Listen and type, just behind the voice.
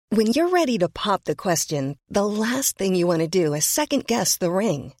When you're ready to pop the question, the last thing you want to do is second-guess the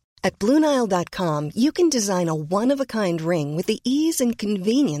ring. At BlueNile.com, you can design a one-of-a-kind ring with the ease and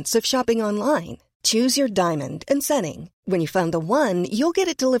convenience of shopping online. Choose your diamond and setting. When you find the one, you'll get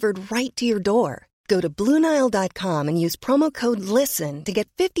it delivered right to your door. Go to BlueNile.com and use promo code LISTEN to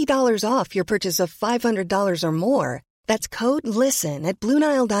get $50 off your purchase of $500 or more. That's code LISTEN at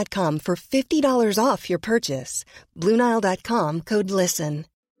BlueNile.com for $50 off your purchase. BlueNile.com, code LISTEN.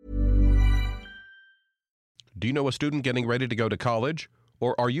 Do you know a student getting ready to go to college?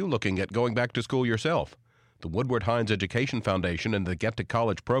 Or are you looking at going back to school yourself? The Woodward Hines Education Foundation and the Get to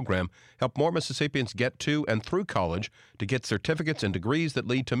College program help more Mississippians get to and through college to get certificates and degrees that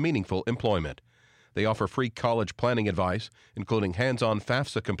lead to meaningful employment. They offer free college planning advice, including hands-on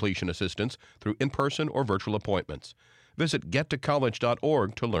FAFSA completion assistance through in-person or virtual appointments. Visit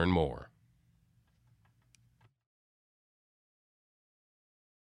gettocollege.org to learn more.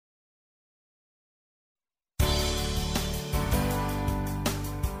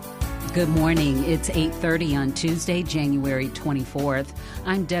 Good morning. It's 8:30 on Tuesday, January 24th.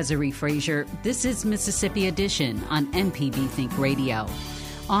 I'm Desiree Frazier. This is Mississippi Edition on MPB Think Radio.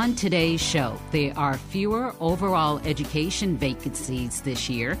 On today's show, there are fewer overall education vacancies this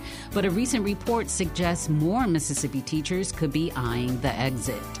year, but a recent report suggests more Mississippi teachers could be eyeing the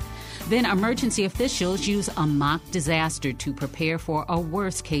exit. Then emergency officials use a mock disaster to prepare for a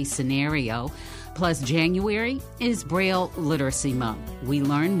worst-case scenario. Plus, January is Braille Literacy Month. We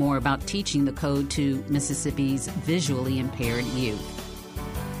learn more about teaching the code to Mississippi's visually impaired youth.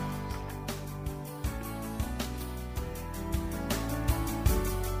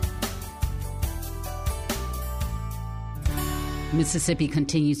 Mississippi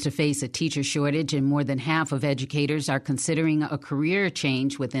continues to face a teacher shortage, and more than half of educators are considering a career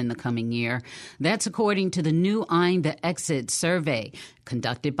change within the coming year. That's according to the new Eyeing the Exit survey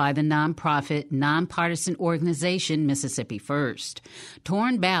conducted by the nonprofit, nonpartisan organization Mississippi First.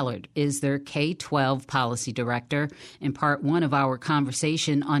 Torrin Ballard is their K-12 policy director. In part one of our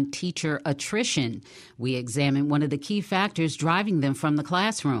conversation on teacher attrition, we examine one of the key factors driving them from the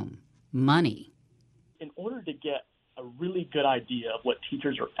classroom: money. In order to get a really good idea of what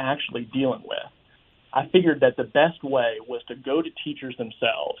teachers are actually dealing with, I figured that the best way was to go to teachers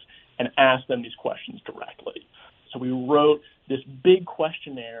themselves and ask them these questions directly. So we wrote this big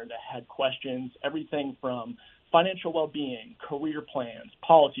questionnaire that had questions, everything from financial well-being, career plans,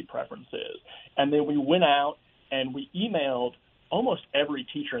 policy preferences, and then we went out and we emailed almost every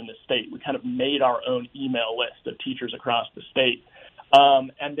teacher in the state. We kind of made our own email list of teachers across the state,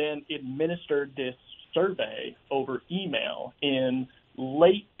 and then administered this survey over email in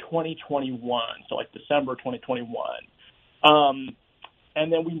late 2021, so like December 2021.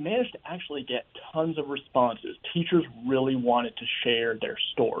 And then we managed to actually get tons of responses. Teachers really wanted to share their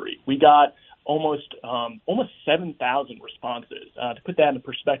story. We got almost 7,000 responses. To put that in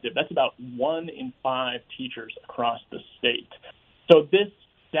perspective, that's about 1 in 5 teachers across the state. So this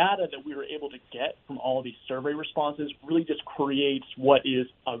data that we were able to get from all these survey responses really just creates what is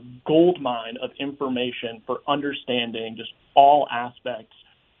a goldmine of information for understanding just all aspects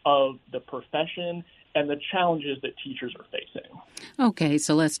of the profession and the challenges that teachers are facing. Okay,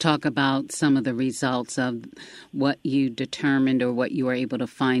 so let's talk about some of the results of what you determined or what you were able to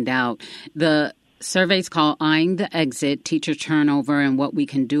find out. The survey's called Eyeing the Exit, Teacher Turnover and What We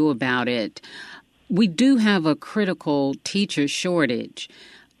Can Do About It. We do have a critical teacher shortage.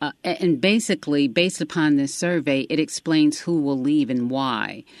 And basically, based upon this survey, it explains who will leave and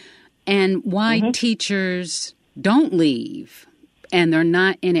why. And why teachers don't leave, and they're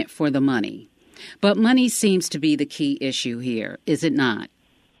not in it for the money. But money seems to be the key issue here, is it not?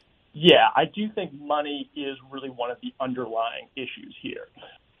 Yeah, I do think money is really one of the underlying issues here.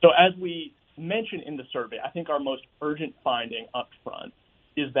 So as we mentioned in the survey, I think our most urgent finding up front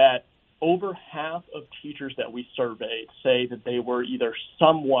is that over half of teachers that we surveyed say that they were either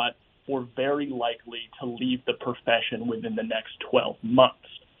somewhat or very likely to leave the profession within the next 12 months.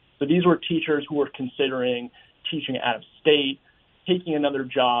 So these were teachers who were considering teaching out of state, taking another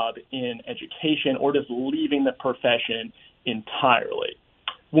job in education, or just leaving the profession entirely.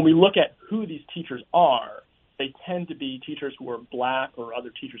 When we look at who these teachers are, they tend to be teachers who are Black or other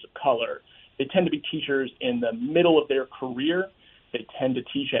teachers of color. They tend to be teachers in the middle of their career. They tend to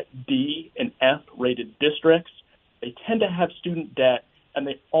teach at D and F rated districts. They tend to have student debt, and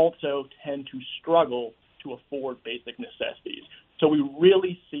they also tend to struggle to afford basic necessities. So we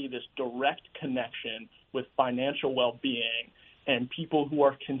really see this direct connection with financial well-being and people who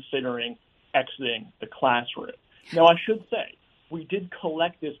are considering exiting the classroom. Now, I should say, we did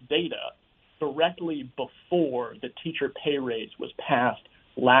collect this data directly before the teacher pay raise was passed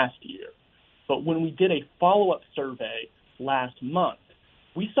last year. But when we did a follow-up survey last month,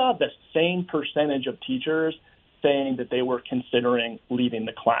 we saw the same percentage of teachers saying that they were considering leaving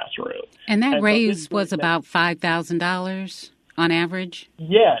the classroom. And that raise so was about $5,000 on average?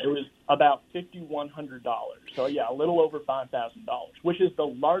 Yeah, it was about $5,100. So, yeah, a little over $5,000, which is the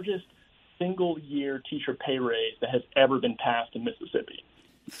largest single-year teacher pay raise that has ever been passed in Mississippi.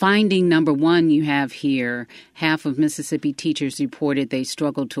 Finding number one you have here, half of Mississippi teachers reported they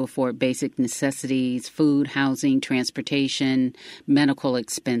struggled to afford basic necessities, food, housing, transportation, medical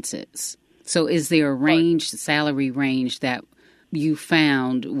expenses. So is there a range, salary range that you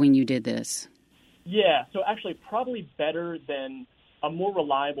found when you did this? Yeah, so actually probably better than a more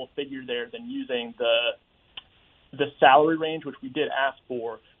reliable figure there than using the salary range, which we did ask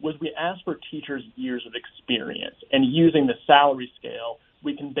for, was we asked for teachers' years of experience. And using the salary scale,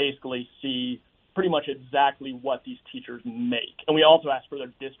 we can basically see pretty much exactly what these teachers make. And we also asked for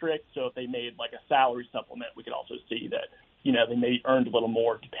their district, so if they made like a salary supplement, we could also see that, you know, they may earned a little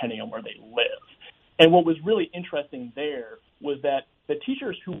more depending on where they live. And what was really interesting there was that the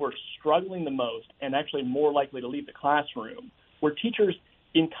teachers who were struggling the most and actually more likely to leave the classroom were teachers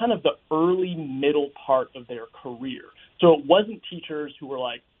in kind of the early middle part of their career. So it wasn't teachers who were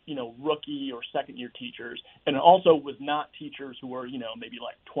like, you know, rookie or second year teachers. And it also was not teachers who were, you know, maybe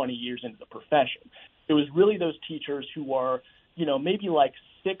like 20 years into the profession. It was really those teachers who are, you know, maybe like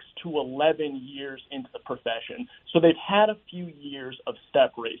 6 to 11 years into the profession. So they've had a few years of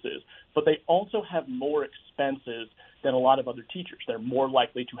step raises, but they also have more expenses than a lot of other teachers. They're more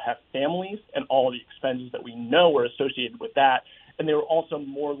likely to have families and all the expenses that we know are associated with that. And they were also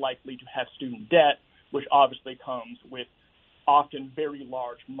more likely to have student debt, which obviously comes with often very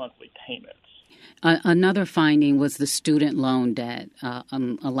large monthly payments. Another finding was the student loan debt.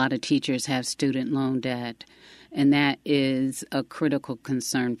 A lot of teachers have student loan debt, and that is a critical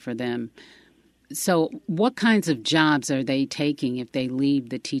concern for them. So what kinds of jobs are they taking if they leave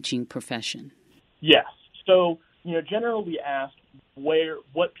the teaching profession? Yes. So, you know, generally we asked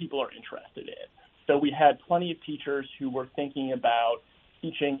what people are interested in. So we had plenty of teachers who were thinking about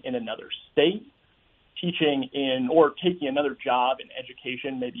teaching in another state, teaching in or taking another job in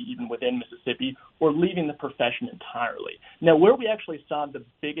education, maybe even within Mississippi, or leaving the profession entirely. Now, where we actually saw the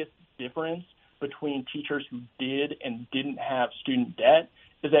biggest difference between teachers who did and didn't have student debt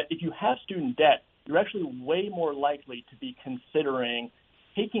is that if you have student debt, you're actually way more likely to be considering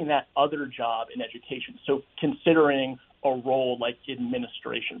taking that other job in education. So considering a role like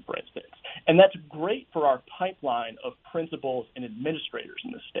administration, for instance. And that's great for our pipeline of principals and administrators in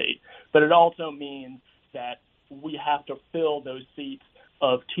the state, but it also means that we have to fill those seats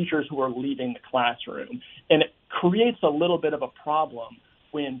of teachers who are leaving the classroom. And it creates a little bit of a problem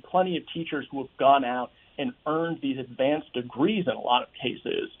when plenty of teachers who have gone out and earned these advanced degrees in a lot of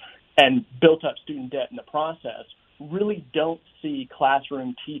cases and built up student debt in the process really don't see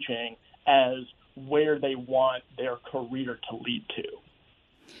classroom teaching as where they want their career to lead to.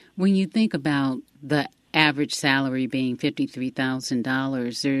 When you think about the average salary being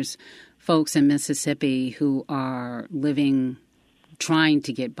 $53,000, there's folks in Mississippi who are trying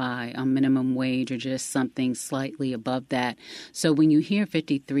to get by on minimum wage or just something slightly above that. So when you hear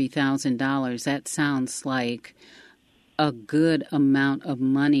 $53,000, that sounds like a good amount of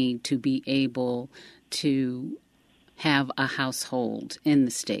money to be able to have a household in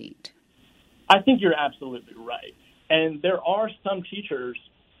the state. I think you're absolutely right. And there are some teachers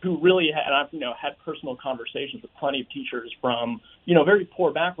who really had, and I've had personal conversations with plenty of teachers from, very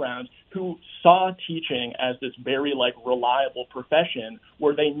poor backgrounds who saw teaching as this very reliable profession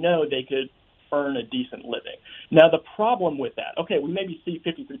where they know they could earn a decent living. Now, the problem with that, we maybe see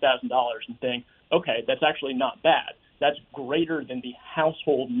 $53,000 and think, that's actually not bad. That's greater than the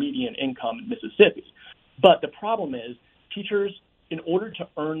household median income in Mississippi. But the problem is teachers, in order to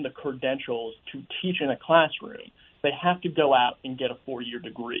earn the credentials to teach in a classroom, they have to go out and get a 4-year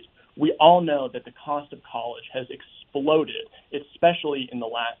degree. We all know that the cost of college has exploded, especially in the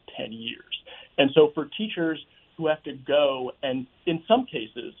last 10 years. And so for teachers who have to go and, in some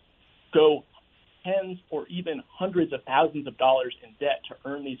cases, go tens or even hundreds of thousands of dollars in debt to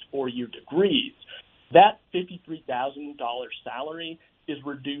earn these 4-year degrees, that $53,000 salary is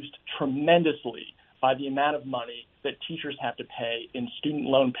reduced tremendously by the amount of money that teachers have to pay in student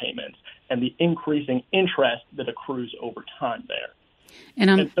loan payments and the increasing interest that accrues over time there.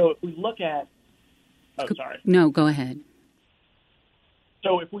 And so if we look at No, go ahead.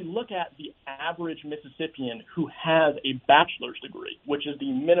 So if we look at the average Mississippian who has a bachelor's degree, which is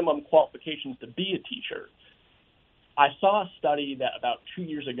the minimum qualifications to be a teacher, I saw a study that about 2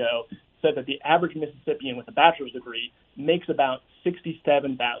 years ago said that the average Mississippian with a bachelor's degree makes about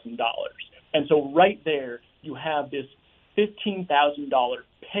 $67,000. And so right there, you have this $15,000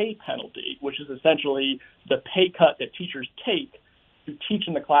 pay penalty, which is essentially the pay cut that teachers take to teach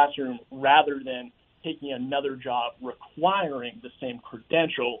in the classroom rather than taking another job requiring the same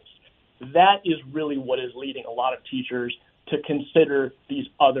credentials. That is really what is leading a lot of teachers to consider these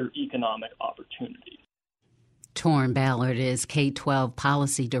other economic opportunities. Torrin Ballard is K-12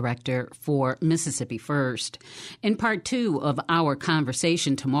 Policy Director for Mississippi First. In part 2 of our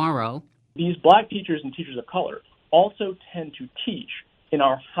conversation tomorrow, these Black teachers and teachers of color also tend to teach in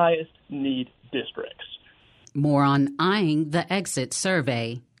our highest need districts. More on eyeing the exit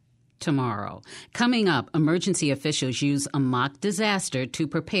survey tomorrow. Coming up, emergency officials use a mock disaster to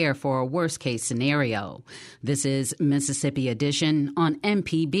prepare for a worst-case scenario. This is Mississippi Edition on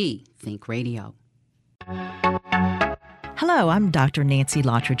MPB Think Radio. Hello, I'm Dr. Nancy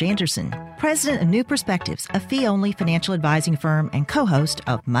Lottridge Anderson, president of New Perspectives, a fee-only financial advising firm and co-host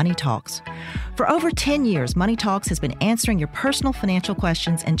of Money Talks. For over 10 years, Money Talks has been answering your personal financial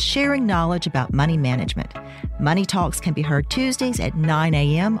questions and sharing knowledge about money management. Money Talks can be heard Tuesdays at 9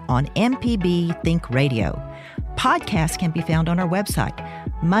 a.m. on MPB Think Radio. Podcasts can be found on our website,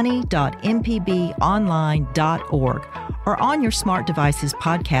 money.mpbonline.org, or on your smart device's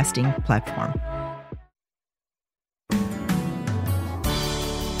podcasting platform.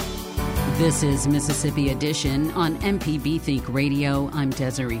 This is Mississippi Edition on MPB Think Radio. I'm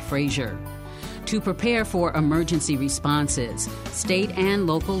Desiree Frazier. To prepare for emergency responses, state and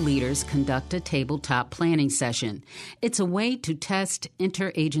local leaders conduct a tabletop planning session. It's a way to test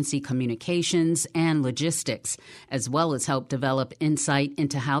interagency communications and logistics, as well as help develop insight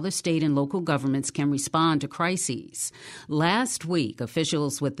into how the state and local governments can respond to crises. Last week,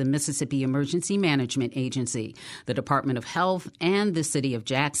 officials with the Mississippi Emergency Management Agency, the Department of Health, and the City of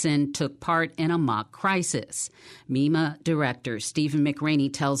Jackson took part in a mock crisis. MEMA Director Stephen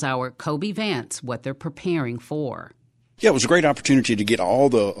McRaney tells our Kobe Vance what they're preparing for. Yeah, it was a great opportunity to get all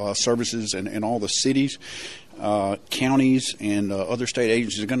the services and all the cities, counties, and other state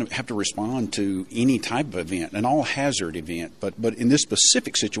agencies are going to have to respond to any type of event, an all-hazard event. But in this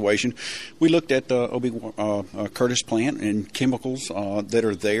specific situation, we looked at the O.B. Curtis plant and chemicals that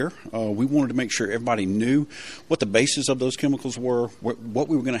are there. We wanted to make sure everybody knew what the basis of those chemicals were, what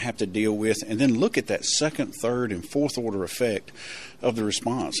we were going to have to deal with, and then look at that second, third, and fourth order effect of the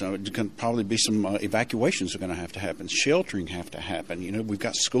response. It can probably be some evacuations are going to have to happen, sheltering have to happen. You know, we've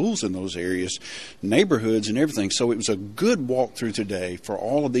got schools in those areas, neighborhoods, and everything. So it was a good walkthrough today for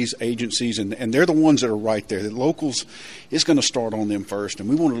all of these agencies, and they're the ones that are right there. The locals, it's going to start on them first, and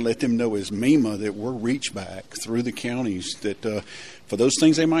we want to let them know as MEMA that we're reach back through the counties that for those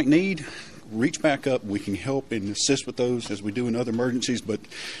things they might need, reach back up. We can help and assist with those as we do in other emergencies, but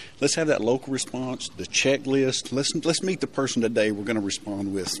let's have that local response, the checklist. Let's meet the person today we're going to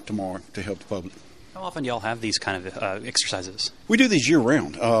respond with tomorrow to help the public. How often do y'all have these kind of exercises? We do these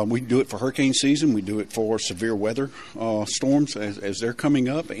year-round. We do it for hurricane season. We do it for severe weather storms as they're coming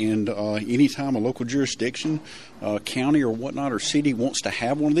up. And anytime a local jurisdiction, county or whatnot, or city wants to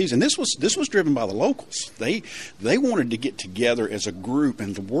have one of these, and this was driven by the locals. They wanted to get together as a group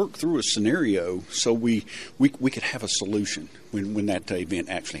and to work through a scenario so we could have a solution when that event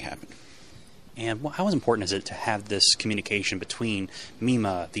actually happened. And how important is it to have this communication between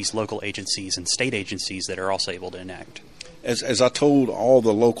MEMA, these local agencies, and state agencies that are also able to enact? As I told all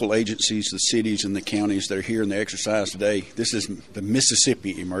the local agencies, the cities and the counties that are here in the exercise today, this is the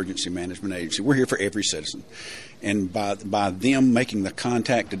Mississippi Emergency Management Agency. We're here for every citizen. And by them making the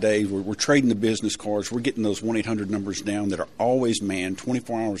contact today, we're trading the business cards. We're getting those 1-800 numbers down that are always manned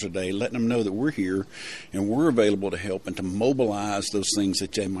 24 hours a day, letting them know that we're here and we're available to help and to mobilize those things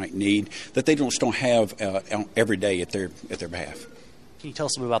that they might need that they just don't have every day at their behalf. Can you tell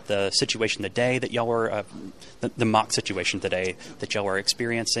us about the situation today that y'all were, the mock situation today that y'all were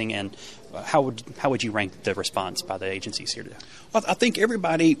experiencing, and how would you rank the response by the agencies here today? I think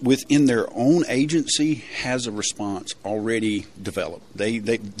everybody within their own agency has a response already developed.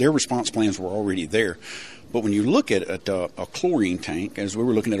 Their response plans were already there. But when you look at a chlorine tank, as we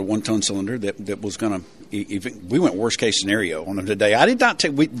were looking at a 1-ton cylinder that was going to, we went worst case scenario on them today.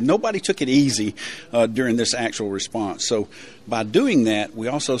 Nobody took it easy during this actual response. So by doing that, we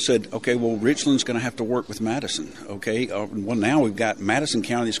also said, okay, well, Richland's going to have to work with Madison. Okay, well, now we've got Madison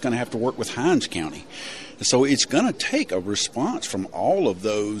County that's going to have to work with Hinds County. So it's going to take a response from all of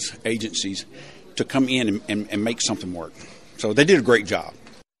those agencies to come in and make something work. So they did a great job.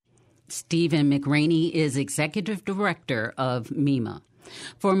 Stephen McRaney is Executive Director of MEMA.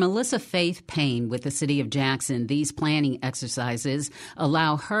 For Melissa Faith Payne with the City of Jackson, these planning exercises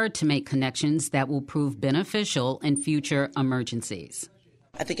allow her to make connections that will prove beneficial in future emergencies.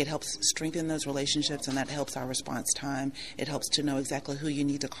 I think it helps strengthen those relationships, and that helps our response time. It helps to know exactly who you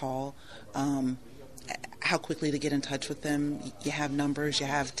need to call, how quickly to get in touch with them. You have numbers, you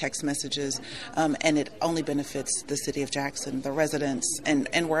have text messages, and it only benefits the City of Jackson, the residents,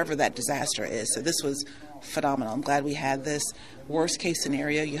 and wherever that disaster is. So this was phenomenal. I'm glad we had this. Worst case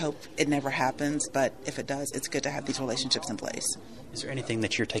scenario, you hope it never happens, but if it does, it's good to have these relationships in place. Is there anything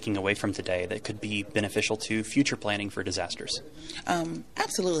that you're taking away from today that could be beneficial to future planning for disasters?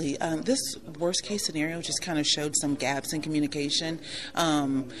 Absolutely. This worst case scenario just kind of showed some gaps in communication.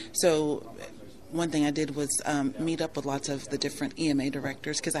 So one thing I did was meet up with lots of the different EMA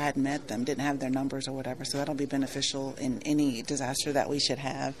directors because I hadn't met them, didn't have their numbers or whatever, so that'll be beneficial in any disaster that we should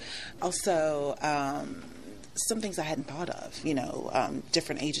have. Also, some things I hadn't thought of,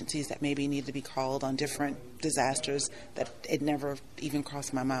 different agencies that maybe need to be called on different disasters that it never even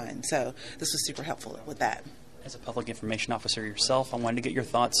crossed my mind. So this was super helpful with that. As a public information officer yourself, I wanted to get your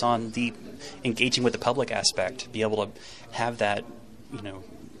thoughts on the engaging with the public aspect, be able to have that,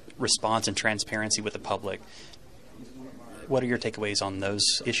 response and transparency with the public. What are your takeaways on those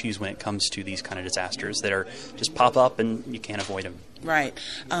issues when it comes to these kind of disasters that are just pop up and you can't avoid them? Right.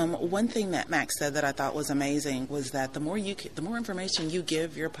 One thing that Max said that I thought was amazing was that the more information you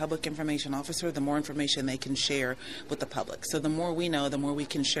give your public information officer, the more information they can share with the public. So the more we know, the more we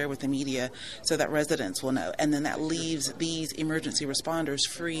can share with the media so that residents will know. And then that leaves these emergency responders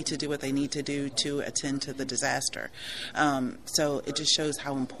free to do what they need to do to attend to the disaster. So it just shows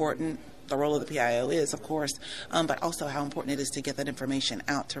how important the role of the PIO is, of course, but also how important it is to get that information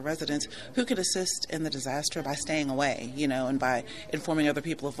out to residents who could assist in the disaster by staying away, and by informing other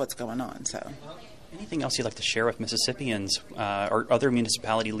people of what's going on. So, anything else you'd like to share with Mississippians or other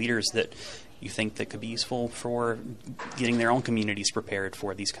municipality leaders that you think that could be useful for getting their own communities prepared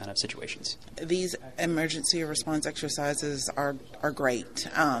for these kind of situations? These emergency response exercises are great.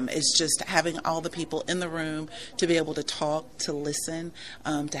 It's just having all the people in the room to be able to talk, to listen,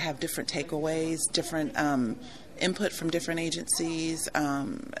 to have different takeaways, different input from different agencies,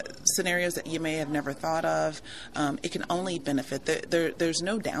 scenarios that you may have never thought of. It can only benefit. There's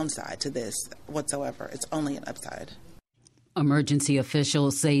no downside to this whatsoever. It's only an upside. Emergency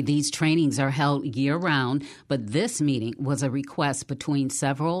officials say these trainings are held year-round, but this meeting was a request between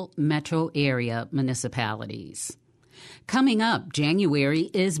several metro area municipalities. Coming up, January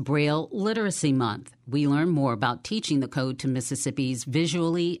is Braille Literacy Month. We learn more about teaching the code to Mississippi's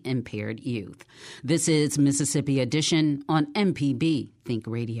visually impaired youth. This is Mississippi Edition on MPB Think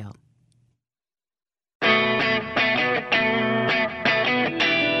Radio.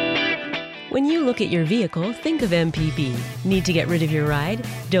 When you look at your vehicle, think of MPB. Need to get rid of your ride?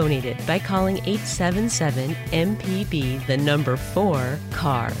 Donate it by calling 877-MPB, the number 4,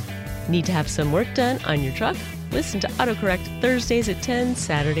 CAR. Need to have some work done on your truck? Listen to AutoCorrect Thursdays at 10,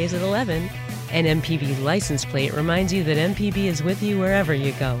 Saturdays at 11. An MPB license plate reminds you that MPB is with you wherever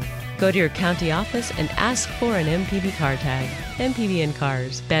you go. Go to your county office and ask for an MPB car tag. MPB and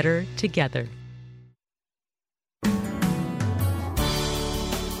cars, better together.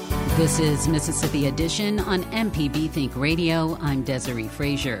 This is Mississippi Edition on MPB Think Radio. I'm Desiree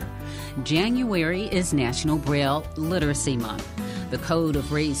Frazier. January is National Braille Literacy Month. The code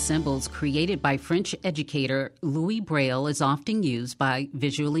of raised symbols created by French educator Louis Braille is often used by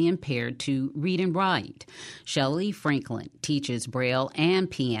visually impaired to read and write. Shelley Franklin teaches Braille and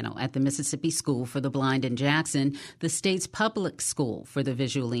piano at the Mississippi School for the Blind in Jackson, the state's public school for the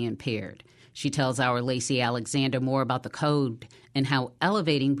visually impaired. She tells our Lacey Alexander more about the code and how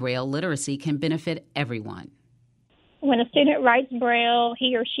elevating Braille literacy can benefit everyone. When a student writes Braille,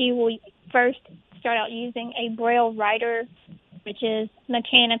 he or she will first start out using a Braille writer, which is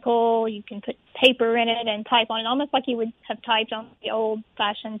mechanical. You can put paper in it and type on it, almost like you would have typed on the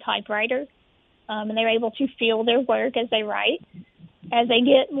old-fashioned typewriter. And they're able to feel their work as they write. As they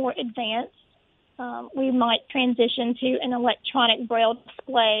get more advanced, we might transition to an electronic Braille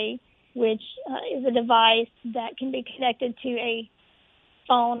display, which is a device that can be connected to a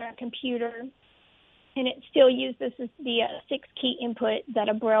phone or a computer, and it still uses the 6-key input that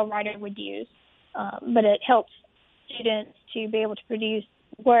a Braille writer would use, but it helps students to be able to produce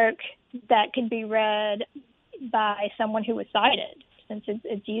work that could be read by someone who is sighted, since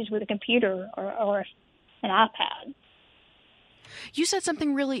it's used with a computer or an iPad. You said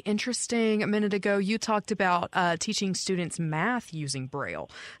something really interesting a minute ago. You talked about teaching students math using Braille.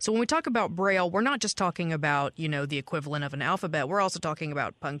 So when we talk about Braille, we're not just talking about, the equivalent of an alphabet. We're also talking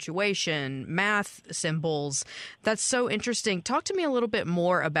about punctuation, math symbols. That's so interesting. Talk to me a little bit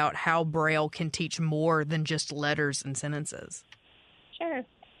more about how Braille can teach more than just letters and sentences. Sure.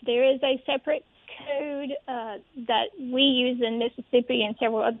 There is a separate code that we use in Mississippi and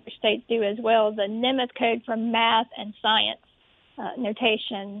several other states do as well, the Nemeth code for math and science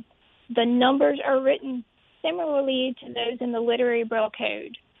notation. The numbers are written similarly to those in the literary Braille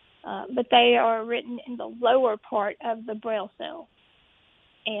code, but they are written in the lower part of the Braille cell.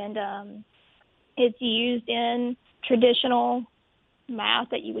 And it's used in traditional math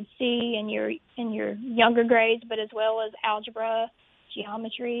that you would see in your younger grades, but as well as algebra,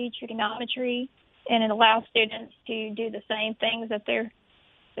 geometry, trigonometry, and it allows students to do the same things that their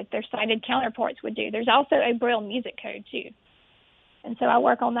sighted counterparts would do. There's also a Braille music code too, and so I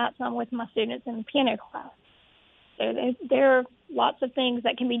work on that some with my students in piano class. So there are lots of things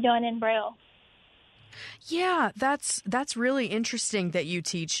that can be done in Braille. Yeah, that's really interesting that you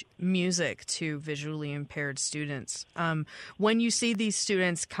teach music to visually impaired students. When you see these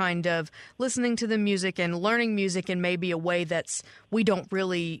students kind of listening to the music and learning music in maybe a way we don't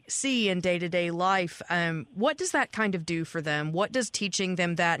really see in day-to-day life, what does that kind of do for them? What does teaching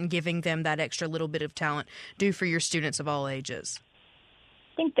them that and giving them that extra little bit of talent do for your students of all ages?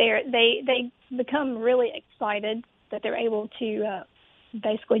 I think they become really excited that they're able to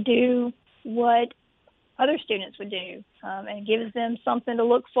basically do what other students would do, and it gives them something to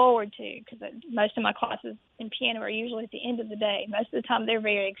look forward to, because most of my classes in piano are usually at the end of the day. Most of the time they're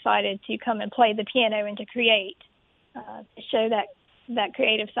very excited to come and play the piano and to create, to show that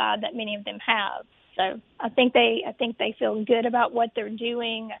creative side that many of them have. So I think they feel good about what they're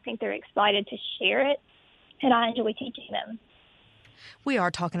doing. I think they're excited to share it, and I enjoy teaching them. We are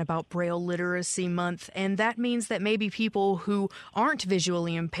talking about Braille Literacy Month, and that means that maybe people who aren't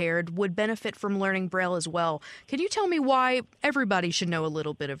visually impaired would benefit from learning Braille as well. Can you tell me why everybody should know a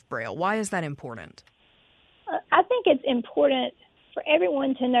little bit of Braille? Why is that important? I think it's important for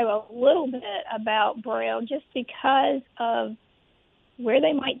everyone to know a little bit about Braille just because of where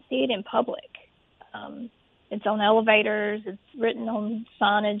they might see it in public. It's on elevators. It's written on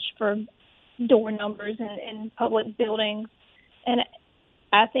signage for door numbers in public buildings. And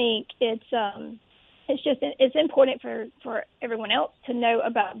I think it's important for everyone else to know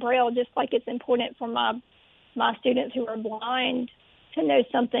about Braille, just like it's important for my students who are blind to know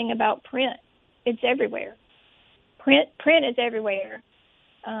something about print. It's everywhere. Print is everywhere.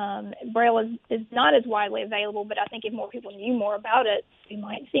 Braille is not as widely available, but I think if more people knew more about it, we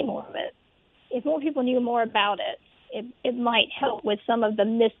might see more of it. If more people knew more about it might help with some of the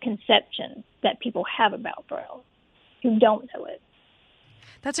misconceptions that people have about Braille who don't know it.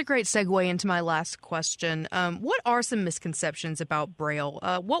 That's a great segue into my last question. What are some misconceptions about Braille?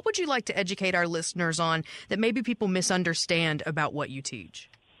 What would you like to educate our listeners on that maybe people misunderstand about what you teach?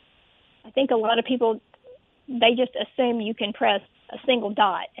 I think a lot of people, they just assume you can press a single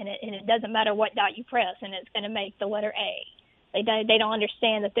dot, and it doesn't matter what dot you press, and it's going to make the letter A. They don't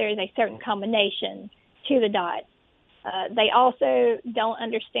understand that there is a certain combination to the dot. They also don't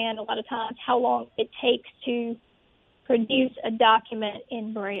understand a lot of times how long it takes to produce a document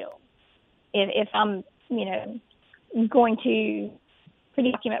in Braille. If I'm, going to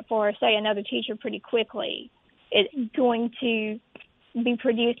produce a document for, say, another teacher pretty quickly, it's going to be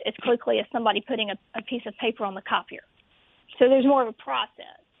produced as quickly as somebody putting a piece of paper on the copier. So there's more of a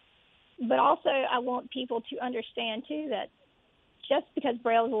process. But also I want people to understand, too, that just because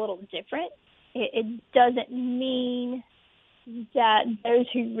Braille is a little different, it doesn't mean that those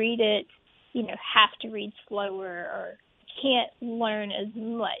who read it have to read slower or can't learn as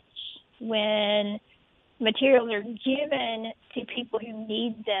much. When materials are given to people who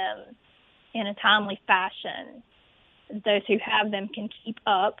need them in a timely fashion, those who have them can keep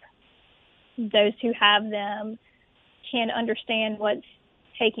up. Those who have them can understand what's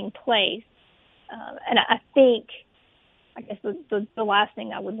taking place. And I guess the last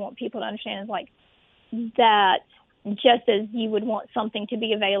thing I would want people to understand is that just as you would want something to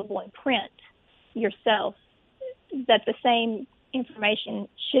be available in print yourself, that the same information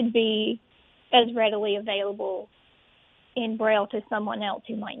should be as readily available in Braille to someone else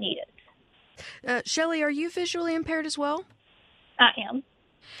who might need it. Shelley, are you visually impaired as well? I am.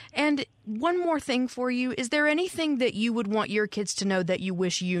 And one more thing for you, is there anything that you would want your kids to know that you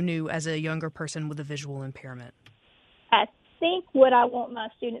wish you knew as a younger person with a visual impairment? I think what I want my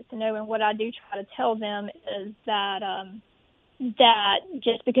students to know and what I do try to tell them is that that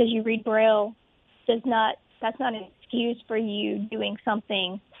just because you read Braille that's not an excuse for you doing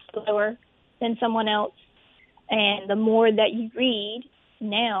something slower than someone else. And the more that you read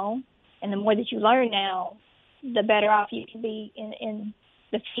now and the more that you learn now, the better off you can be in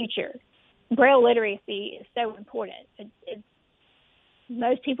the future. Braille literacy is so important.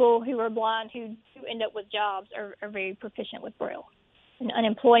 Most people who are blind who end up with jobs are very proficient with Braille. And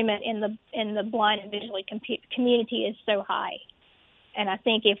unemployment in the blind and visually community is so high. And I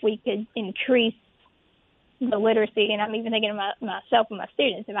think if we could increase the literacy, and I'm even thinking of myself and my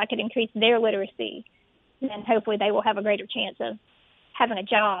students, if I could increase their literacy, then hopefully they will have a greater chance of having a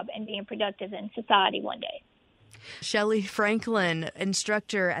job and being productive in society one day. Shelley Franklin,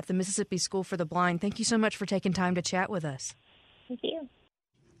 instructor at the Mississippi School for the Blind, thank you so much for taking time to chat with us. Thank you.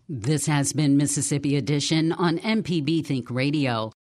 This has been Mississippi Edition on MPB Think Radio.